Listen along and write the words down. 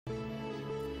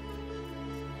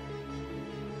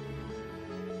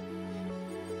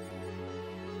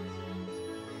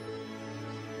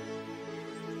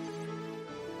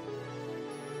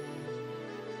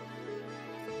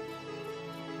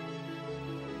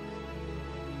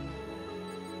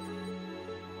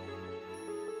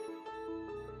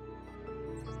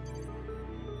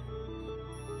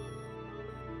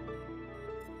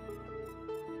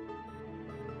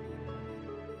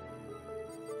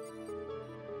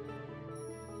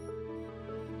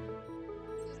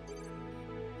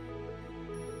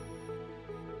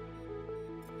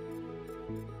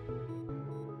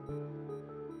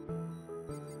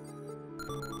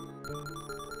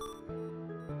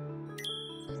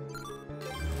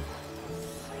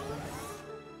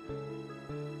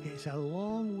It's a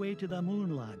long way to the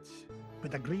moon, lads. But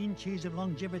the green cheese of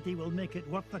longevity will make it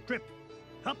worth the trip.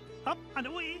 Up, up, and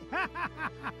away!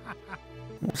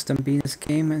 Most done beating this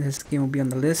game, and this game will be on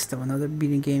the list of another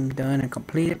beating game done and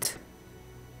completed.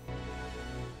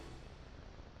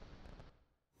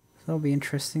 So it'll be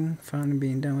interesting finally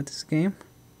being done with this game.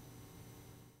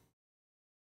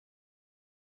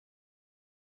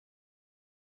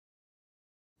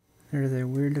 There's a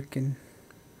weird looking,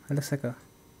 it looks like a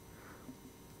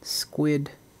squid.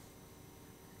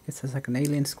 I guess it's like an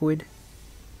alien squid.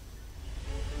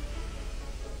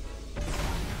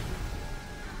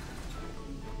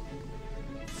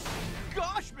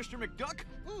 Gosh, Mr. McDuck,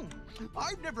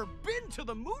 I've never been to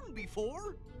the moon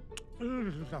before.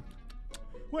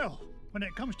 Well, when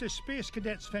it comes to space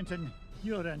cadets, Fenton,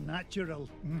 you're a natural.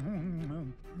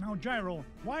 Now, Gyro,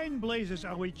 why in blazes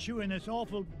are we chewing this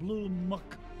awful blue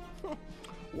muck?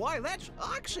 Why, that's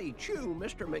Oxy Chew,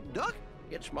 Mr. McDuck.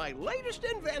 It's my latest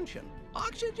invention,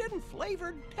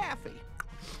 oxygen-flavored taffy.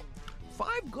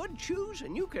 5 good chews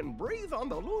and you can breathe on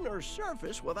the lunar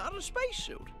surface without a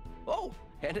spacesuit. Oh,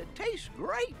 and it tastes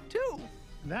great, too.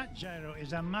 That, Gyro,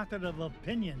 is a matter of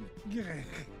opinion.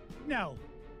 Now,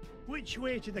 which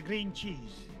way to the green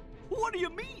cheese? What do you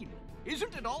mean?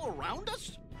 Isn't it all around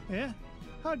us? Yeah?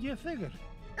 How do you figure?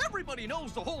 Everybody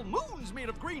knows the whole moon's made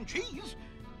of green cheese.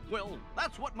 Well,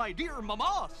 that's what my dear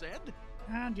Mama said.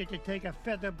 And you could take a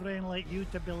feather brain like you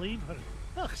to believe her.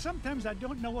 Ugh, sometimes I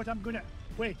don't know what I'm gonna...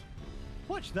 Wait,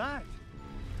 what's that?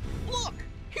 Look,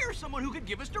 here's someone who could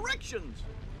give us directions.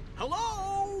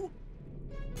 Hello?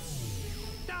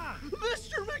 Ah!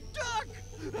 Mr. McDuck!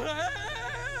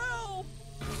 Help!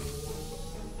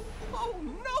 Oh,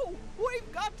 no!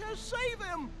 We've got to save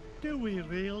him! Do we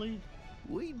really?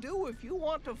 We do if you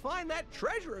want to find that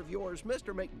treasure of yours,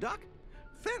 Mr. McDuck.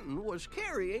 Fenton was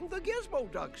carrying the Gizmo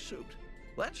duck suit.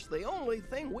 That's the only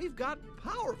thing we've got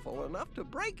powerful enough to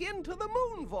break into the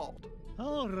moon vault.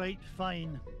 All right,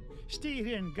 fine. Stay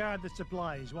here and guard the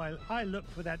supplies while I look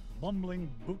for that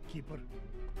bumbling bookkeeper.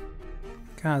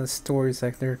 God, the stories,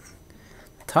 like, the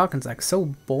talking's like so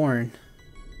boring.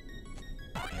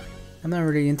 I'm not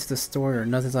really into the story or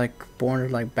nothing's like boring or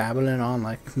like babbling on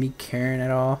like me caring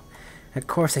at all. Of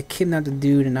course, they kidnapped the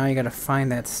dude and now you gotta find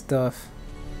that stuff.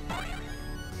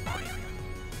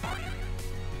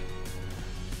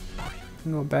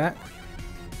 Go back.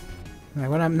 Like,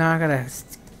 what I'm now, I gotta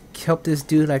help this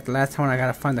dude like the last time when I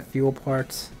gotta find the fuel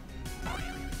parts.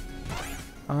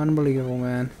 Unbelievable,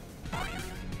 man.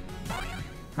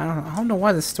 I don't know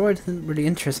why the story doesn't really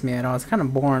interest me at all. It's kind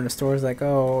of boring. The story's like,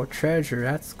 oh, treasure,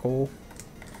 that's cool.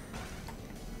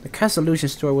 The Casolution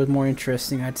story was more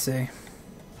interesting, I'd say.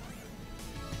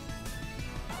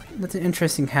 Nothing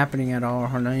interesting happening at all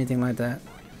or anything like that.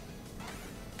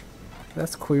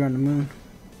 That's cool, you're on the moon.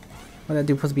 What, that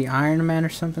dude supposed to be Iron Man or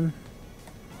something?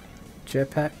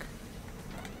 Jetpack?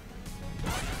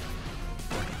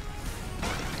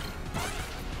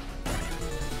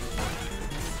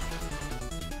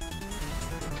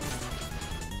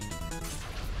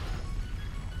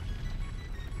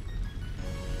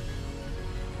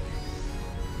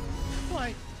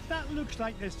 Why, that looks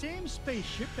like the same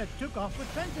spaceship that took off with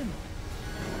Fenton.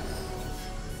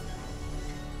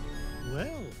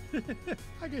 Well,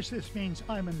 I guess this means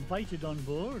I'm invited on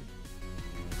board.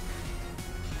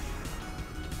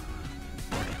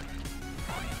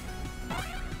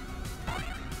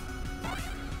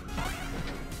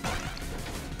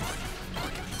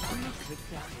 Look at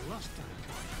that luster.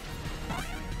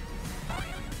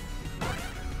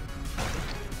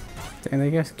 Dang,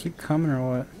 they guys keep coming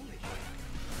or what?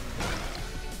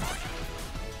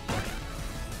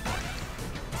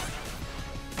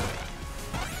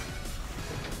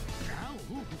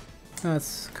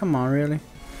 That's, come on, really?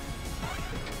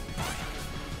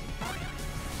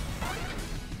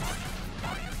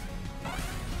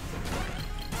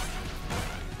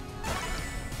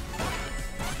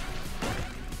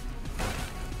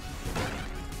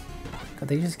 God,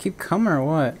 they just keep coming or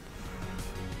what?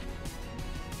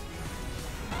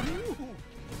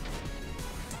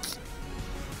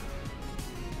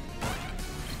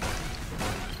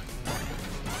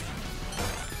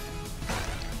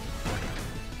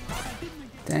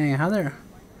 Dang, how they're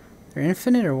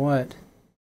infinite or what?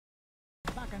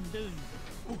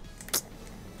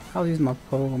 I'll use my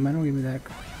pogo, man. Don't give me that.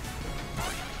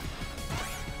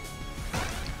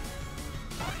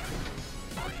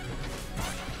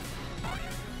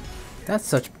 That's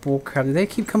such bullcrap. Do they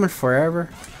keep coming forever?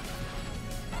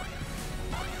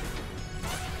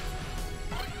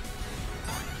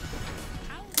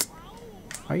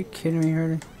 Are you kidding me,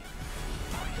 Hurley?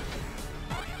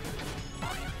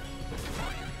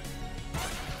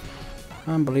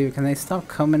 I don't believe it. Can they stop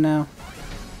coming now?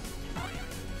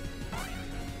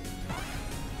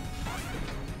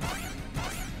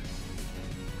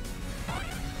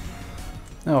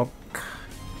 Oh.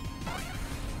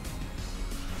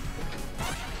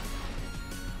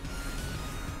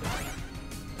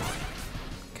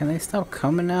 Can they stop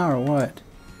coming now or what?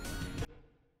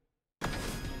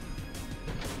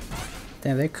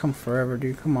 Damn, they come forever,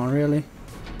 dude. Come on, really?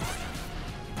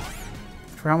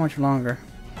 For how much longer?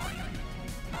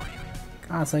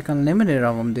 God, it's like unlimited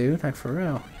of them, dude. Like, for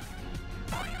real.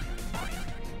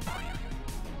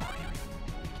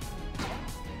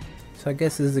 So I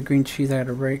guess this is the green cheese I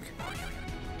gotta break.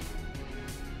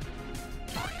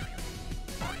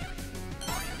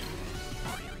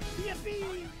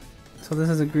 Yippee! So this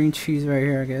is a green cheese right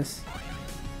here, I guess.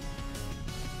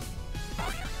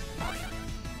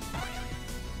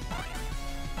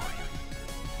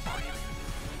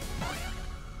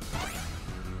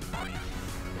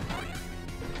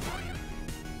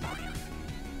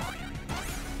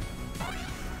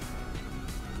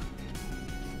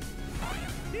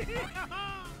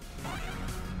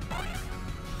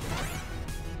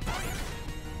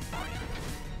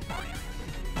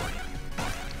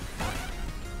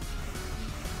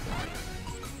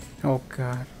 Oh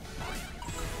god.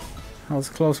 That was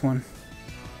a close one.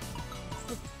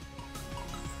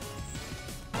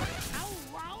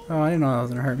 Oh, I didn't know that was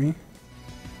gonna hurt me.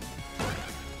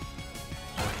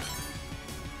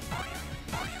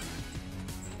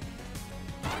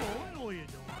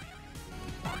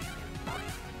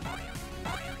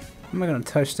 I'm not gonna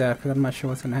touch that because I'm not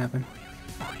sure what's gonna happen.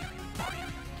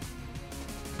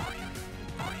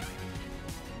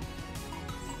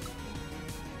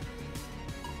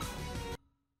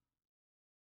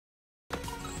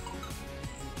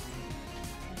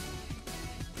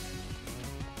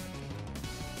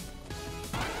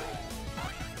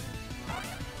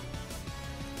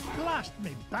 Blast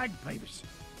me bagpipes!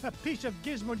 A piece of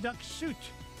Gizmo Duck suit!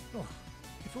 Oh,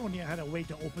 if only I had a way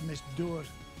to open this door.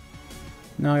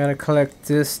 Now I gotta collect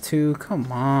this too.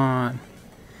 Come on.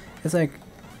 It's like,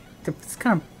 it's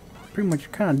kind of, pretty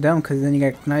much kind of dumb because then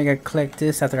you got, now you gotta collect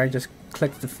this after I just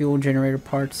collected the fuel generator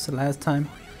parts the last time.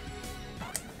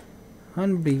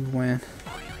 Unbelievable, man.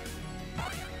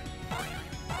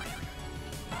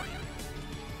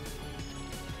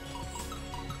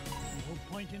 No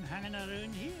point in hanging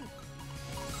around here.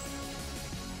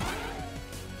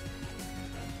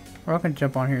 Or I can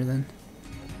jump on here then.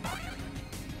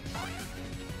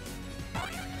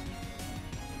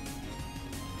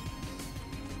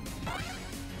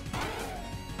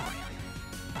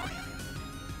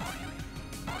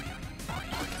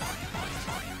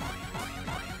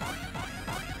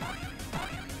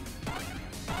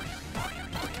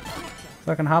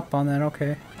 So I can hop on that,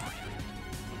 okay.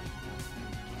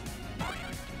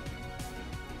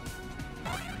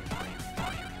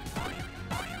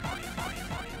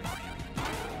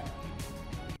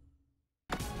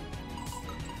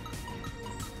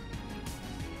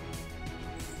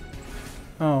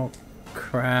 Oh,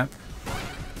 crap.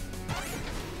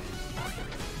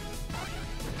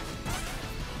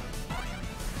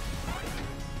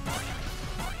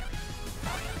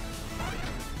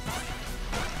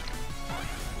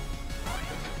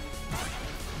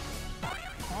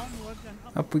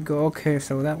 Up we go. Okay,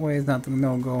 so that way is not the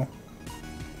no-go.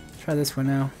 Try this one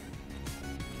now.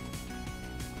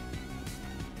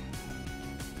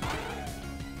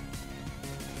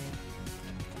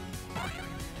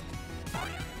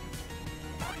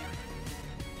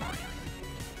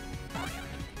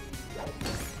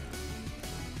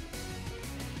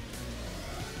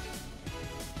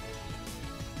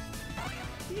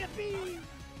 Yippee!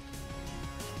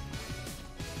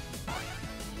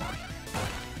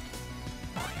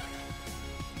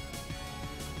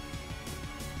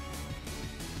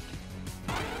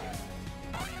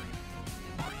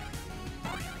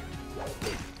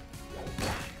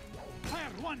 Fire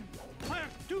 1, Fire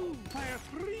 2, Fire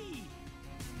 3.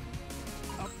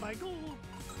 Up I go.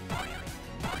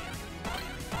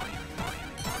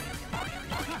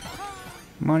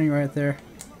 Money right there.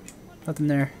 Nothing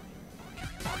there.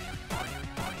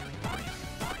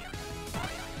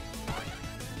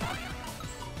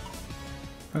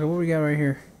 Okay, what we got right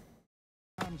here?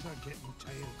 Arms are getting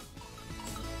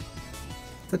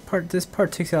tired. This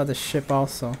part takes out the ship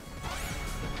also.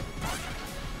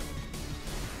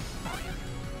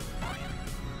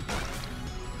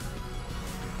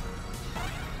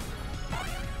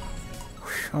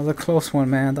 That was a close one,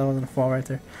 man. That was gonna fall right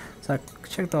there. So I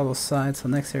checked all those sides, so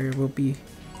next area will be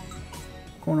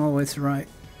going all the way to the right.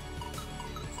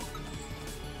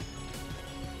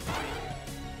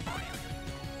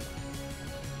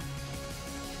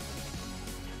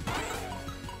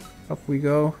 Up we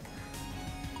go.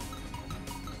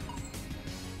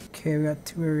 Okay, we got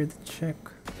 2 areas to check.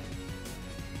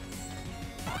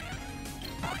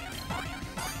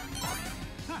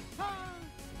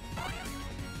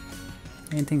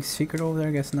 Anything secret over there?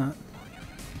 I guess not.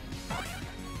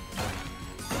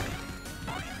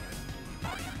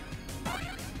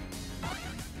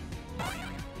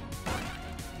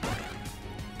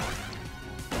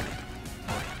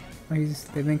 Oh,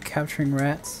 they've been capturing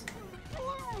rats.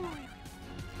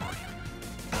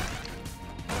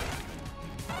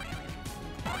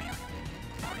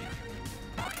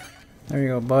 There you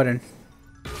go, button.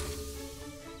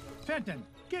 Fenton,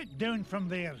 get down from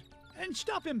there and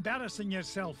stop embarrassing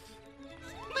yourself.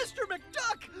 Mr.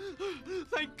 McDuck!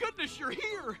 Thank goodness you're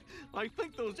here! I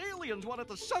think those aliens wanted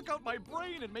to suck out my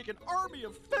brain and make an army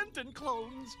of Fenton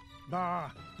clones. Bah,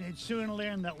 they'd soon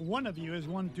learn that one of you is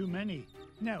one too many.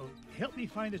 Now, help me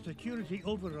find a security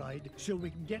override so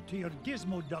we can get to your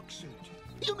Gizmo duck suit.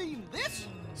 You mean this?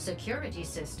 Security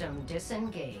system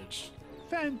disengaged.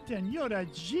 Fenton, you're a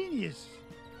genius.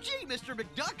 Gee, Mr.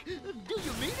 McDuck, do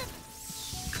you mean it?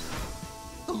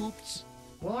 Oops.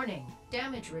 Warning,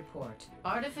 damage report.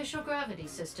 Artificial gravity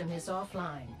system is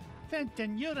offline.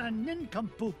 Fenton, you're a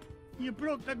nincompoop. You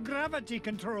broke the gravity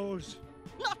controls.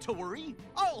 Not to worry,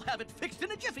 I'll have it fixed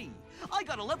in a jiffy. I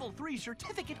got a level 3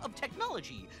 certificate of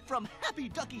technology from Happy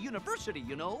Ducky University,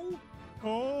 you know.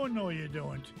 Oh, no you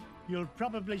don't. You'll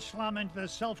probably slam into the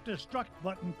self-destruct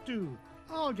button too.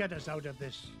 I'll get us out of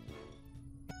this.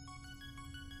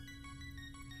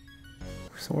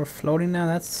 So we're floating now,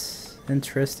 that's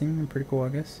interesting and pretty cool, I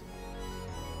guess.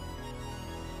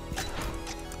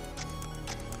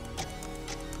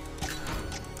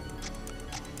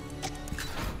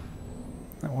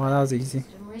 Wow, that was easy.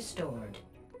 System restored.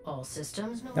 All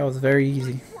systems That was very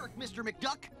easy. Nice work, Mr.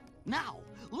 McDuck. Now,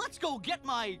 let's go get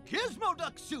my Gizmo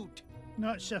duck suit.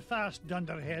 Not so fast,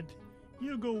 Dunderhead.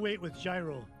 You go wait with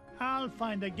Gyro. I'll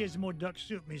find a Gizmo duck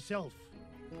suit myself.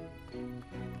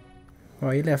 Well,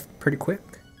 he left pretty quick.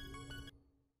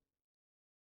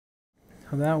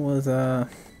 So that was so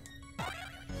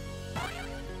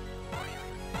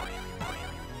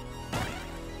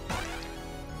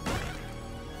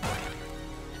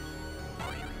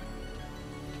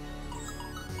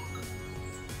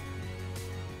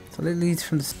it leads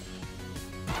from the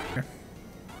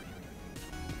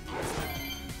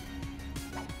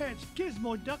It's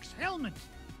Gizmo Duck's helmet.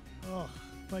 Oh,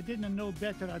 if I didn't know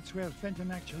better, I'd swear Fenton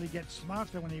actually gets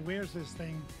smarter when he wears this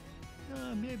thing.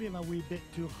 Maybe I'm a wee bit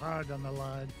too hard on the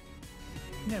lad.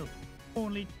 Now,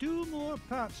 only 2 more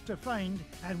parts to find,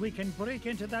 and we can break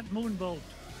into that moonbolt.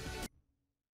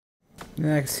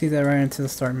 yeah, I can see that right into the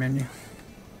start menu.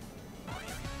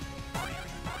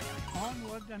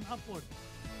 Onward and upward.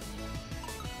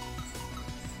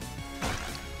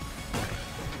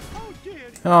 Oh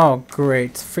dear! Oh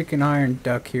great, it's freaking Iron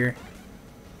Duck here.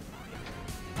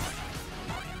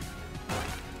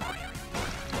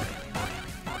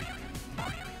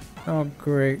 Oh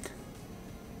great.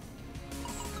 No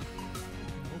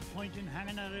point in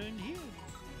hanging around here.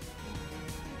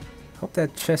 Hope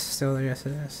that chest is still there. Yes,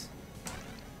 it is.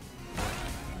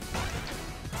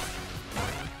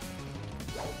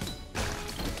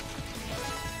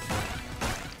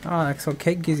 Oh, like, so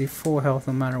cake gives you full health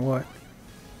no matter what.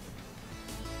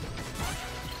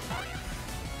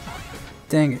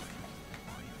 Dang it.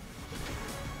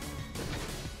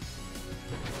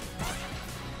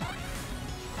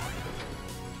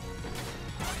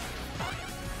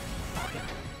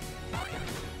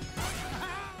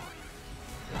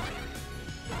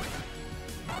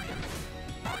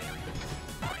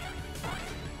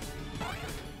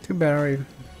 Too bad already.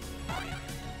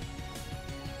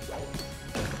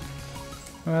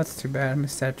 Oh, that's too bad. I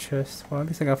missed that chest. Well, at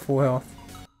least I got full health.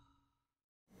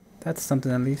 That's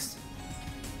something at least.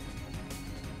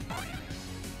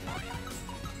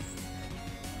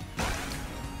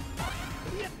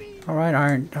 Alright,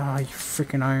 Iron. Ah, you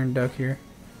freaking Iron Duck here.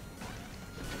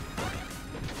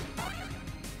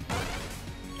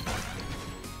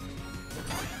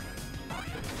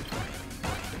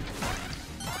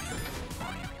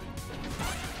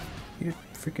 You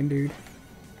freaking dude.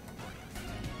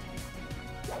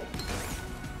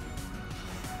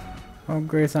 Oh,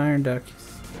 great Iron Duck.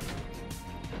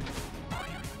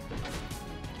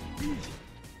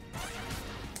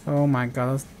 Oh my god,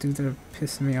 those dudes are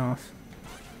pissing me off.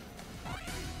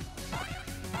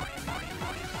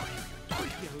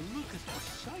 Would you look at the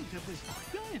size of this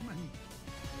diamond?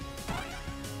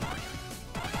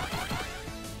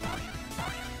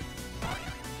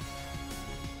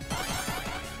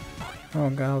 Oh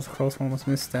god, that was a close one. Almost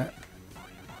missed that.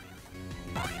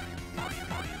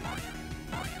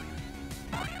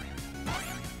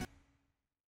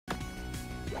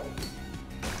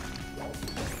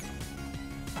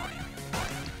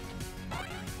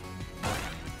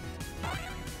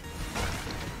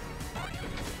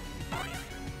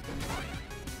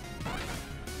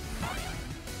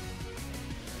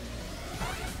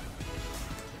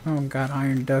 Oh god,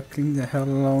 Iron Duck, leave me the hell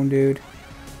alone, dude.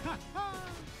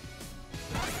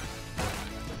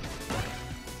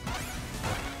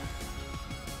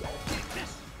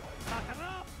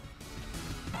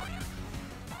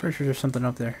 Pretty sure there's something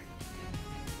up there.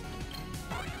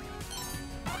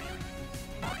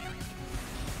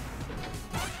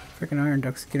 Freaking Iron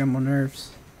Ducks get on my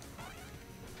nerves.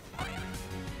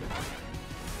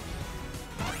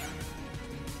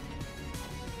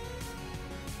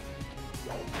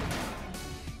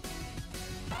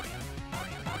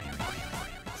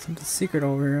 Something secret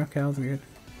over here. Okay, that was good.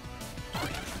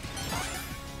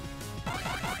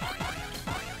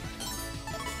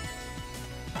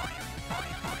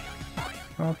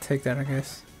 I'll take that, I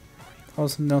guess.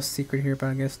 Also, no secret here, but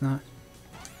I guess not.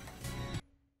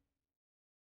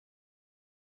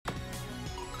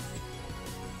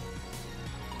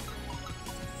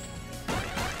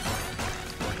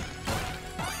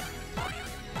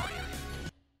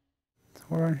 So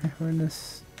we're in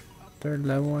this third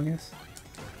level, I guess.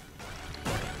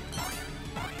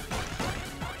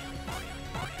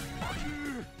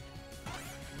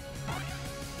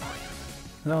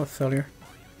 That was a failure.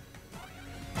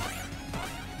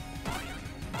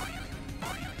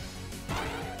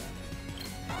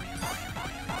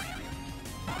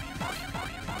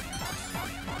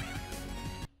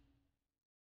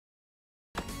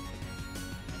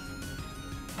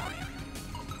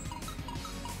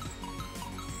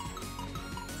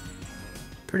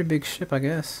 Pretty big ship, I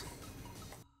guess.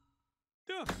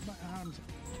 Ugh, my arms.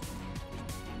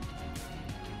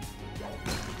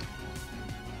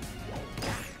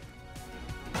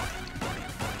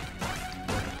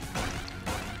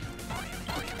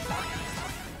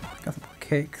 Got some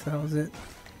cakes, that was it.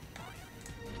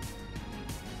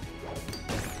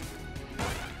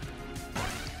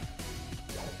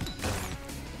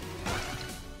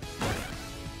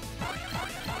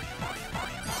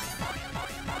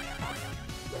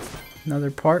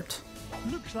 Another part.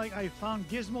 Looks like I found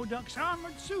Gizmo Duck's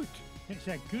armored suit. It's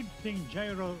a good thing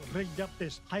Gyro rigged up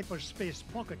this hyperspace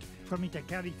pocket for me to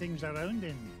carry things around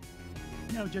in.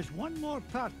 Now just one more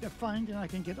part to find and I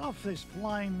can get off this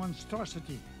flying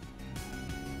monstrosity.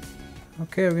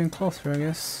 Okay, we're getting closer, I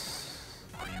guess.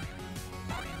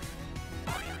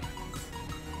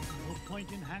 No point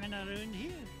in hanging around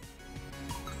here.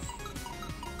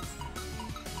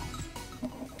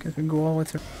 Guess we can go all the way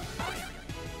through.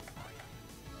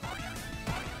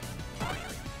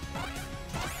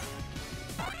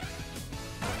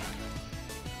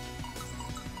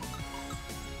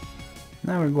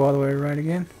 Now we go all the way right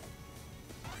again.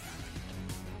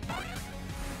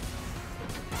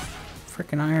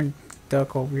 Freaking Iron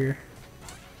Duck over here.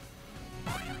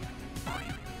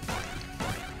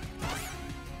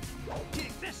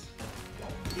 Take this.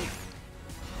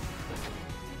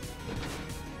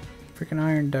 Freaking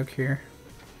Iron Duck here.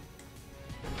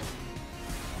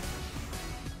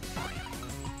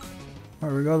 There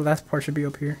we go, the last part should be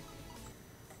up here.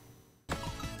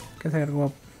 Guess I gotta go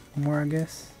up more, I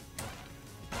guess.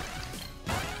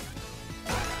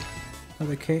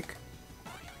 Another cake.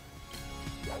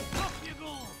 Off you go.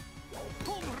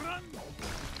 Home run.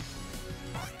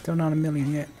 Still not a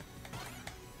million yet.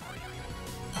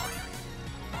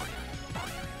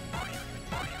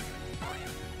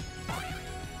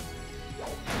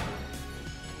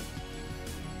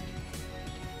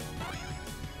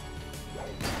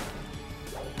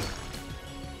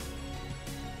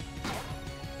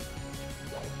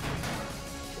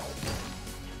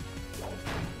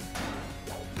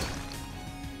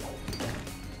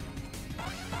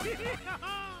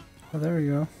 Oh, there we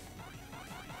go.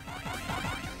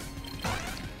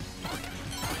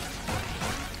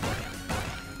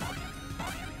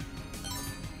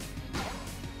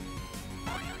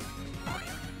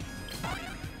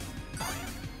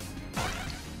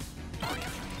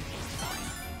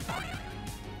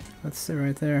 Let's sit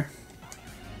right there.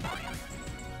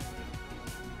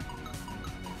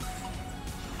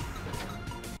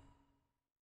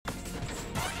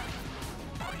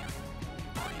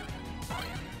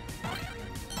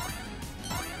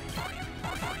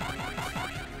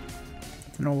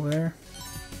 And over there.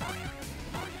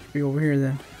 Should be over here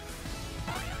then.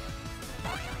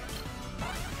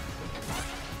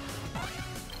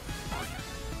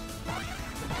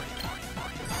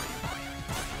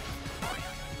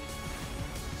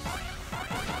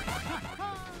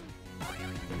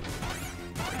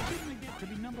 I didn't get to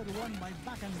be number one by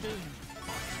back and doing.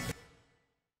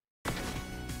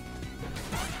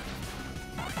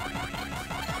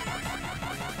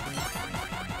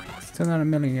 Still not a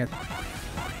million yet.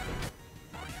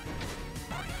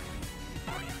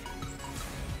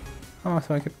 Oh,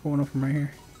 so I kept going up from right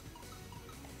here.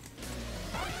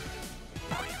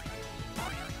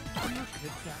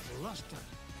 hit that luster.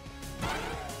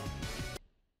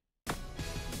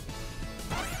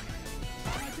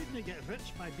 I didn't get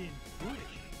rich by being foolish.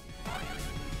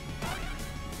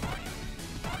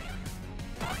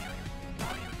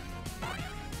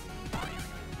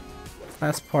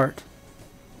 Last part.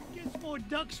 Gizmo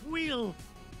Duck's wheel!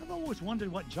 I've always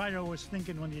wondered what Gyro was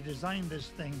thinking when he designed this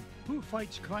thing. Who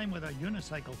fights crime with a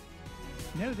unicycle?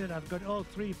 Now that I've got all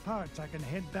 3 parts, I can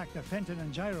head back to Fenton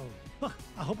and Gyro. Huh,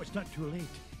 I hope it's not too late.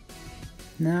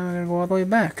 Now I'm gonna go all the way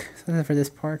back. So that's it for this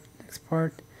part. Next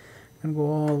part, I'm gonna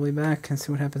go all the way back and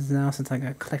see what happens now since I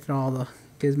got collected all the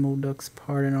Gizmo Duck's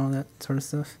part and all that sort of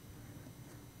stuff.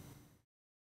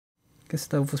 Guess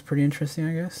stuff was pretty interesting,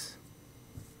 I guess.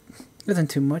 Nothing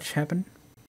too much happened.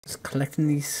 Just collecting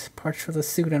these parts for the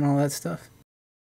suit and all that stuff.